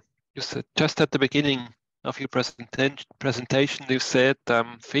 You said just at the beginning of your presentation, you said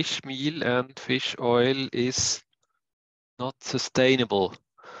fish meal and fish oil is not sustainable.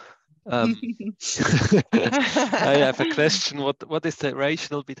 I have a question. What is the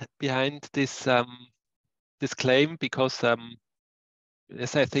rationale behind this this claim? Because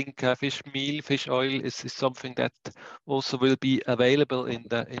yes, I think fish meal, fish oil is something that also will be available in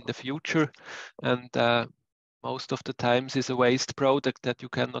the future, and most of the times is a waste product that you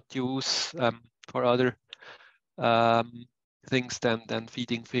cannot use for other things than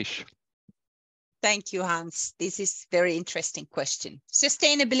feeding fish. Thank you, Hans. This is a very interesting question.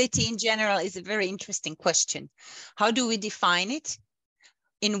 Sustainability in general is a very interesting question. How do we define it?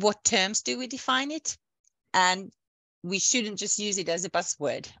 In what terms do we define it? And we shouldn't just use it as a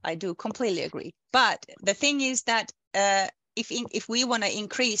buzzword. I do completely agree. But the thing is that if we want to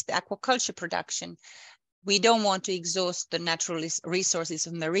increase the aquaculture production, we don't want to exhaust the natural resources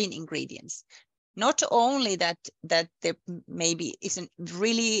of marine ingredients. Not only that there maybe isn't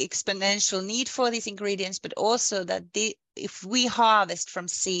really exponential need for these ingredients, but also that if we harvest from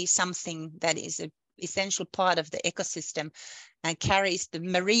sea something that is an essential part of the ecosystem and carries the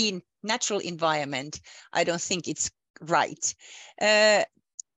marine natural environment, I don't think it's right. And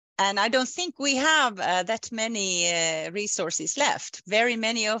I don't think we have that many resources left. Very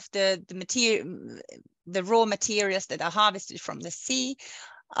many of the raw materials that are harvested from the sea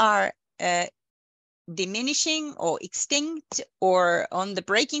are diminishing or extinct or on the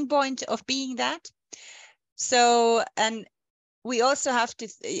breaking point of being that. So, and we also have to,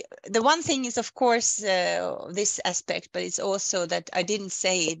 the one thing is, of course, this aspect, but it's also that I didn't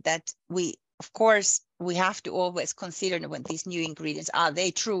say that we, of course, we have to always consider when these new ingredients, are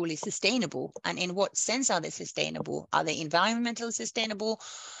they truly sustainable? And in what sense are they sustainable? Are they environmentally sustainable?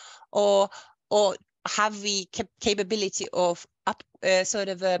 Or have we capability of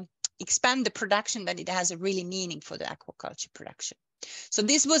expand the production that it has a really meaning for the aquaculture production? So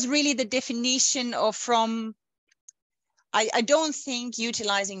this was really the definition of I don't think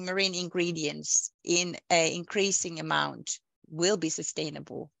utilizing marine ingredients in an increasing amount will be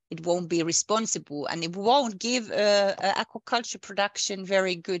sustainable. It won't be responsible, and it won't give aquaculture production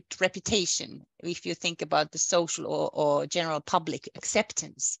very good reputation if you think about the social or general public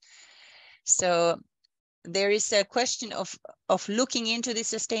acceptance. So there is a question of looking into the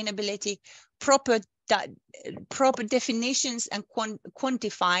sustainability, proper definitions and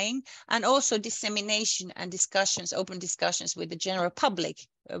quantifying, and also dissemination and discussions, open discussions with the general public.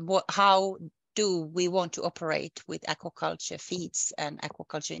 How do we want to operate with aquaculture feeds and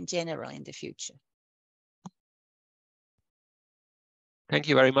aquaculture in general in the future? Thank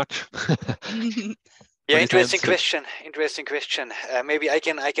you very much. Yeah, interesting question. Interesting question. Maybe I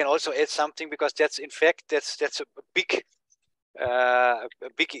can also add something, because that's in fact that's a big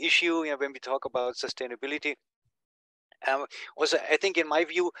issue, you know, when we talk about sustainability. Also, I think in my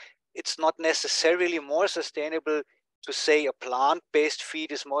view, it's not necessarily more sustainable to say a plant-based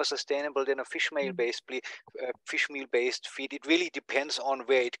feed is more sustainable than a fish meal-based feed. It really depends on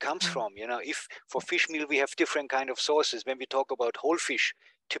where it comes from. You know, if for fish meal we have different kind of sources. When we talk about whole fish,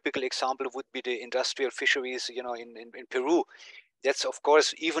 typical example would be the industrial fisheries, you know, in Peru. That's, of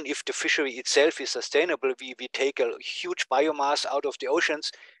course, even if the fishery itself is sustainable, we take a huge biomass out of the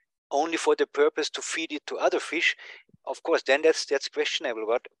oceans only for the purpose to feed it to other fish. Of course, then that's questionable.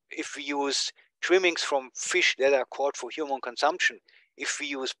 But if we use trimmings from fish that are caught for human consumption, if we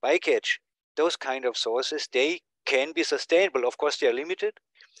use bycatch, those kind of sources, they can be sustainable. Of course, they are limited.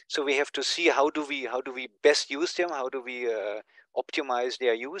 So we have to see how do we best use them, how do we optimize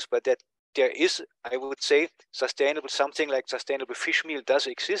their use. But that there is, I would say, sustainable, something like sustainable fish meal does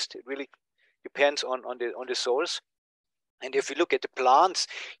exist. It really depends on the source. And if you look at the plants,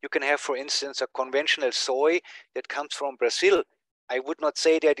 you can have, for instance, a conventional soy that comes from Brazil. I would not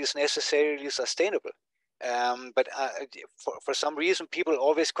say that is necessarily sustainable. But for some reason, people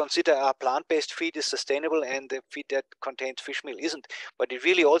always consider a plant-based feed is sustainable and the feed that contains fish meal isn't. But it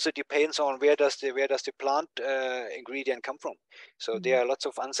really also depends on where does the plant ingredient come from. So there are lots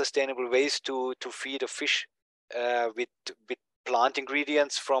of unsustainable ways to feed a fish with plant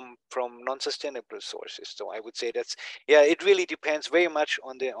ingredients from non-sustainable sources. So I would say that's, yeah, it really depends very much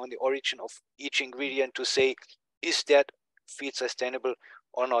on the origin of each ingredient to say, is that feed sustainable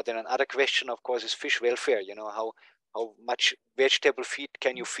or not. And another question, of course, is fish welfare. You know, how much vegetable feed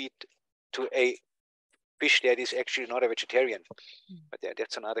can you feed to a fish that is actually not a vegetarian? But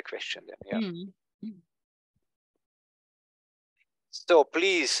that's another question then. Yeah. So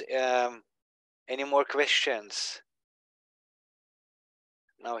please, any more questions?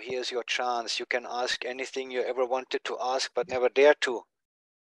 Now here's your chance. You can ask anything you ever wanted to ask but never dared to.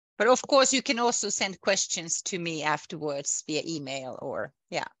 But of course, you can also send questions to me afterwards via email or,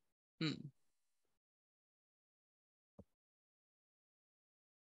 yeah.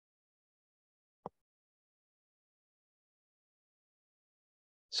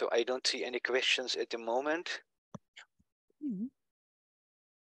 So I don't see any questions at the moment.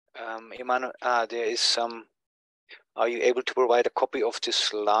 Emmanuel, there is some. Are you able to provide a copy of the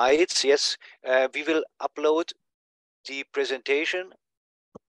slides? Yes, we will upload the presentation,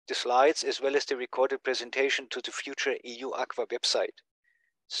 the slides, as well as the recorded presentation to the FutureEUAqua website.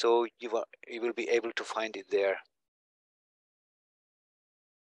 So you will be able to find it there.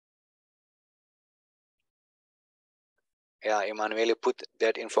 Yeah, Emanuele put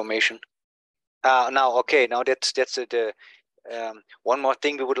that information. Now, okay, now that's the one more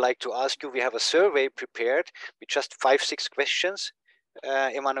thing we would like to ask you. We have a survey prepared with just 5-6 questions.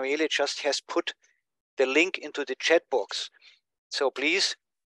 Emanuele just has put the link into the chat box. So please,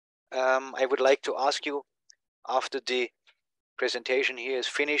 I would like to ask you, after the presentation here is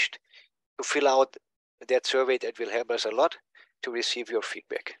finished, to fill out that survey. That will help us a lot to receive your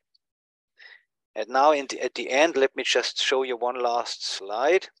feedback. And now at the end, let me just show you one last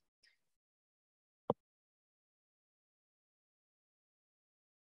slide.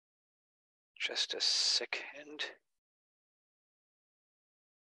 Just a second.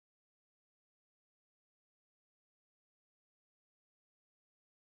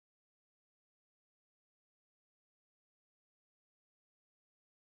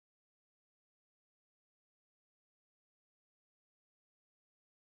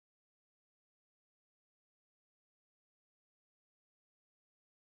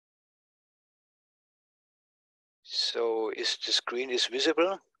 So is the screen is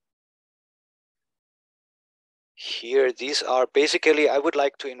visible? Here, these are basically, I would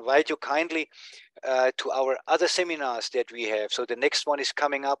like to invite you kindly to our other seminars that we have. So the next one is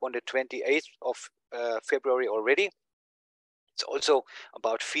coming up on the 28th of February already. It's also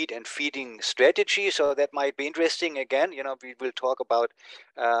about feed and feeding strategy. So that might be interesting. Again, you know, we will talk about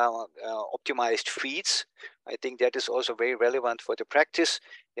optimized feeds. I think that is also very relevant for the practice.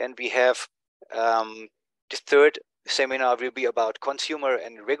 And we have the third seminar will be about consumer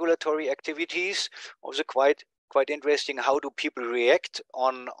and regulatory activities. Also quite interesting. How do people react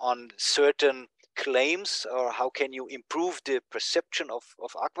on certain claims, or how can you improve the perception of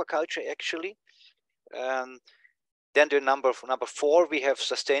aquaculture actually? Then the number 4, we have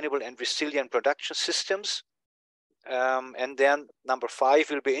sustainable and resilient production systems. And then number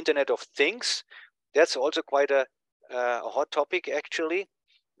 5 will be Internet of Things. That's also quite a hot topic actually.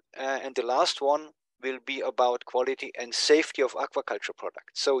 And the last one will be about quality and safety of aquaculture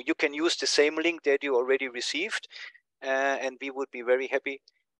products. So you can use the same link that you already received, and we would be very happy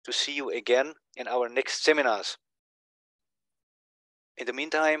to see you again in our next seminars. In the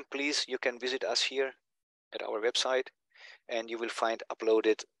meantime, please, you can visit us here at our website, and you will find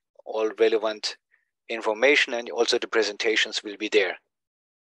uploaded all relevant information, and also the presentations will be there.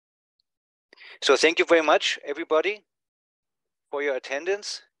 So thank you very much, everybody, for your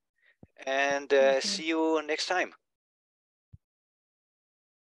attendance, and see you next time.